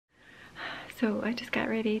So I just got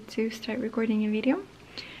ready to start recording a video,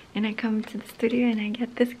 and I come to the studio and I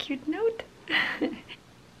get this cute note.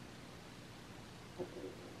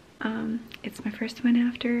 It's my first one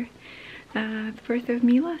after the birth of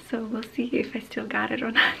Mila, so we'll see if I still got it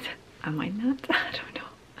or not. I might not, I don't know.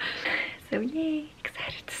 So yay,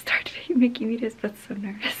 excited to start making videos, but so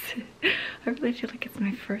nervous. I really feel like it's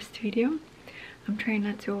my first video. I'm trying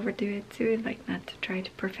not to overdo it too, like not to try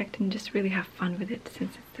to perfect and just really have fun with it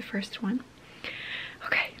since it's the first one.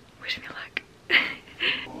 Okay, wish me luck.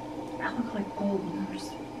 I look like old nurse,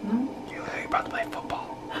 no? You look like you're about to play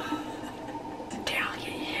football. Daryl,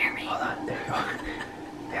 can you hear me? Hold on, there you go.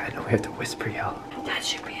 Yeah, I know we have to whisper yell. That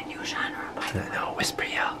should be a new genre, by the way. No, whisper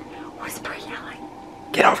yell. Whisper yelling.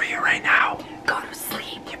 Get over here right now. Go to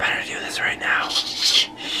sleep. You better do this right now. Shh.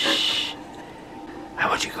 Shh. I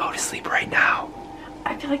want you to go to sleep right now.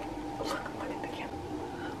 I feel like, look at the camera.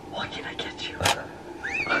 What can I get you?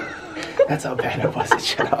 That's how bad it was to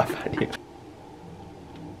shut off on you.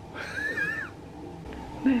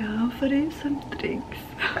 May I offer you some drinks?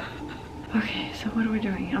 Okay, so what are we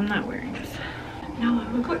doing? I'm not wearing this. No,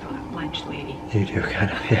 I look like a lunch lady. You do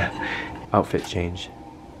kind of, yeah. Outfit change.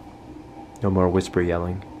 No more whisper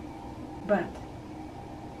yelling. But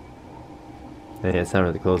Yeah, it's not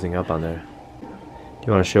really closing up on there. Do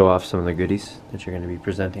you want to show off some of the goodies that you're going to be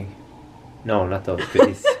presenting? No, not those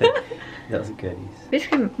goodies. Those goodies.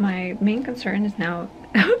 basically my main concern is now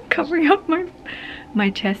covering up my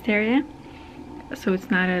chest area, so it's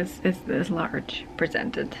not as large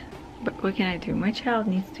presented. But what can I do? My child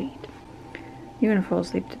needs to eat. You're gonna fall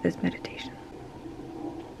asleep to this meditation.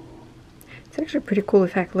 It's actually a pretty cool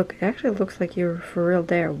effect. Look, it actually looks like you're for real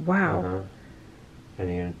there. Wow. And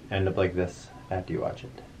you end up like this after you watch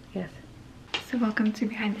it. Yes. So welcome to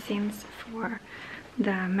behind the scenes for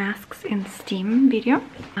the masks in steam video.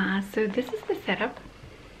 So this is the setup,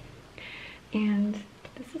 and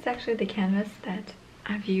this is actually the canvas that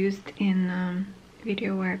I've used in a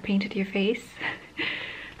video where I painted your face.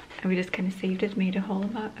 And we just kind of saved it, made a hole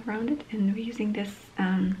around it, and we're using this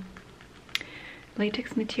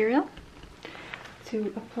latex material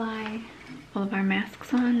to apply all of our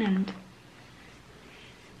masks on and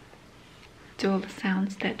do all the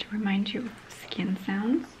sounds that remind you of skin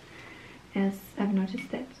sounds, as I've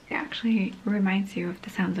noticed that it actually reminds you of the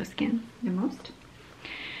sounds of skin the most.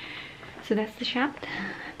 So that's the shaft.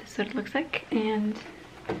 That's what it looks like. And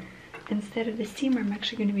instead of the steamer, I'm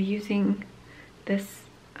actually going to be using this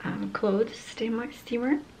clothes steamer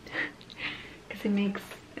because it makes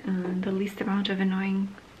the least amount of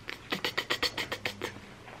annoying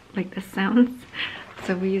like the sounds.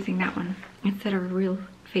 So we're using that one instead of a real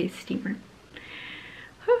face steamer.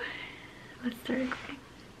 Whew. Let's start recording.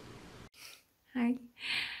 Hi.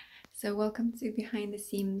 So welcome to behind the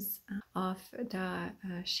scenes of the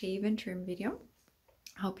shave and trim video.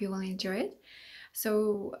 Hope you will enjoy it.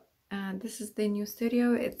 So this is the new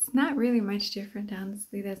studio. It's not really much different,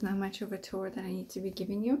 honestly. There's not much of a tour that I need to be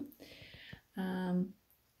giving you.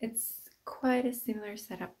 It's quite a similar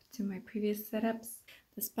setup to my previous setups.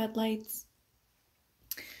 The spotlights,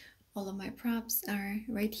 all of my props are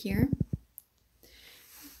right here.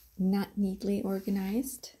 Not neatly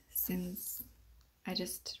organized, since I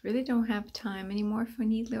just really don't have time anymore for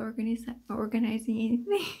neatly organizing anything.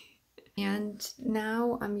 And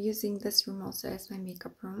now I'm using this room also as my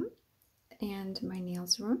makeup room and my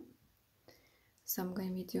nails room. So I'm going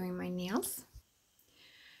to be doing my nails.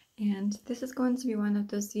 And this is going to be one of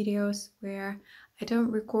those videos where I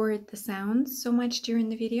don't record the sounds so much during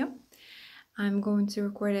the video. I'm going to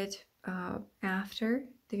record it after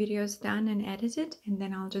the video is done and edited, and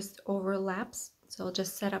then I'll just overlaps. So I'll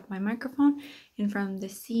just set up my microphone in front of the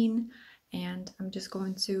scene, and I'm just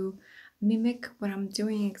going to mimic what I'm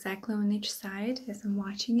doing exactly on each side as I'm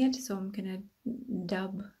watching it. So I'm gonna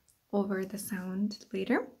dub over the sound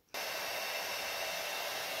later.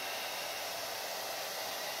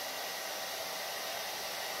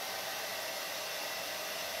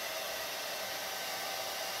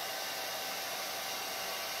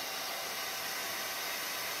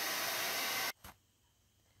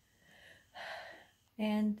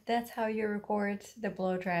 And that's how you record the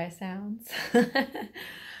blow dry sounds.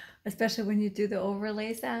 Especially when you do the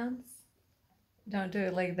overlay sounds. Don't do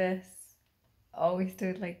it like this. Always do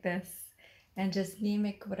it like this. And just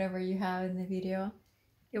mimic whatever you have in the video.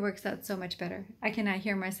 It works out so much better. I cannot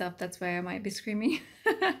hear myself, that's why I might be screaming.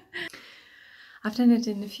 I've done it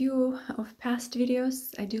in a few of past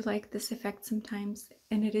videos. I do like this effect sometimes,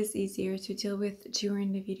 and it is easier to deal with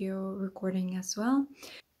during the video recording as well.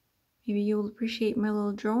 Maybe you'll appreciate my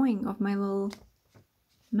little drawing of my little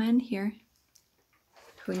man here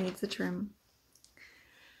who needs a trim.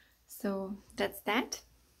 So that's that.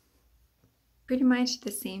 Pretty much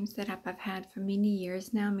the same setup I've had for many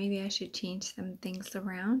years now. Maybe I should change some things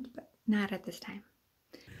around, but not at this time.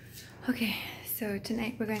 Okay, so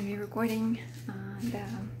tonight we're going to be recording the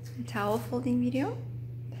towel folding video.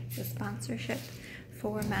 That's a sponsorship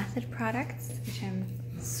for Method products, which I'm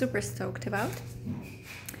super stoked about.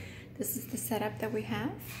 This is the setup that we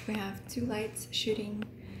have. We have 2 lights shooting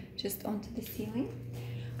just onto the ceiling,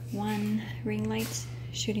 1 ring light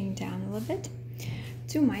shooting down a little bit.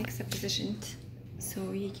 2 mics are positioned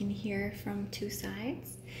so you can hear from 2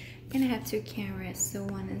 sides, and I have 2 cameras. So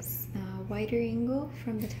one is a wider angle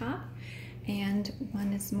from the top, and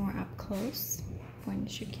one is more up close point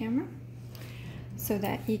and shoot camera, so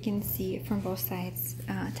that you can see it from both sides.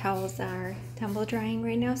 Towels are tumble drying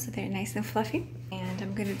right now, so they're nice and fluffy. And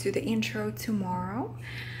I'm gonna do the intro tomorrow,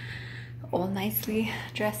 all nicely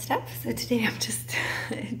dressed up. So today I'm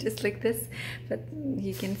just like this, but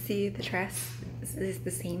you can see the dress is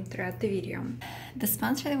the same throughout the video. The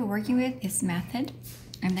sponsor that we're working with is Method,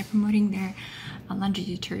 and they're promoting their laundry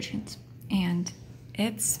detergent. And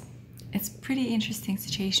it's pretty interesting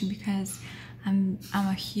situation because I'm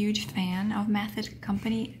a huge fan of Method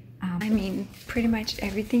company. I mean, pretty much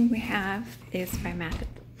everything we have is by Method.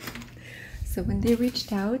 So when they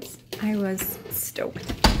reached out, I was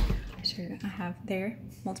stoked. Sure, I have their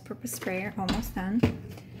multi-purpose sprayer almost done.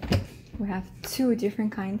 We have 2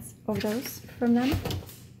 different kinds of those from them.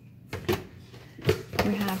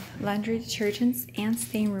 We have laundry detergents and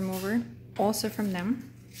stain remover also from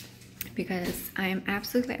them, because I am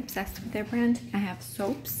absolutely obsessed with their brand. I have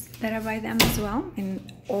soaps that are by them as well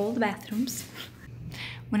in all the bathrooms.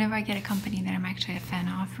 Whenever I get a company that I'm actually a fan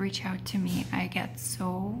of reach out to me, I get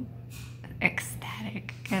so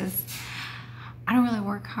ecstatic because I don't really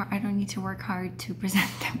work hard. I don't need to work hard to present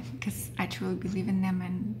them because I truly believe in them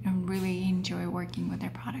and really enjoy working with their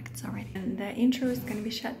products already. And the intro is going to be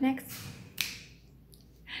shot next.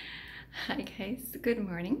 Hi guys, good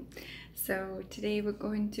morning. So today we're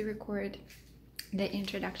going to record the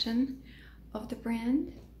introduction of the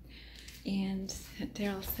brand, and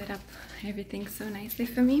they're all set up everything so nicely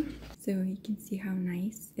for me. So you can see how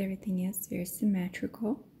nice everything is, very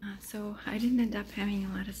symmetrical. So I didn't end up having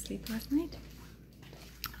a lot of sleep last night.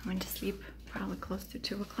 I went to sleep probably close to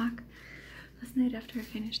 2 o'clock last night after I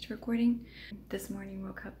finished recording. This morning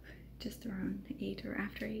woke up just around 8 or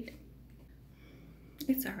after 8.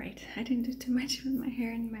 It's alright. I didn't do too much with my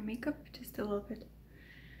hair and my makeup, just a little bit.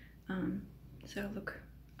 So I look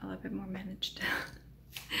a little bit more managed.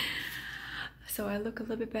 So I look a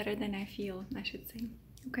little bit better than I feel, I should say.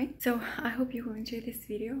 Okay, so I hope you will enjoy this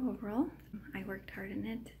video overall. I worked hard on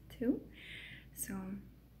it too, so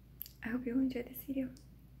I hope you will enjoy this video.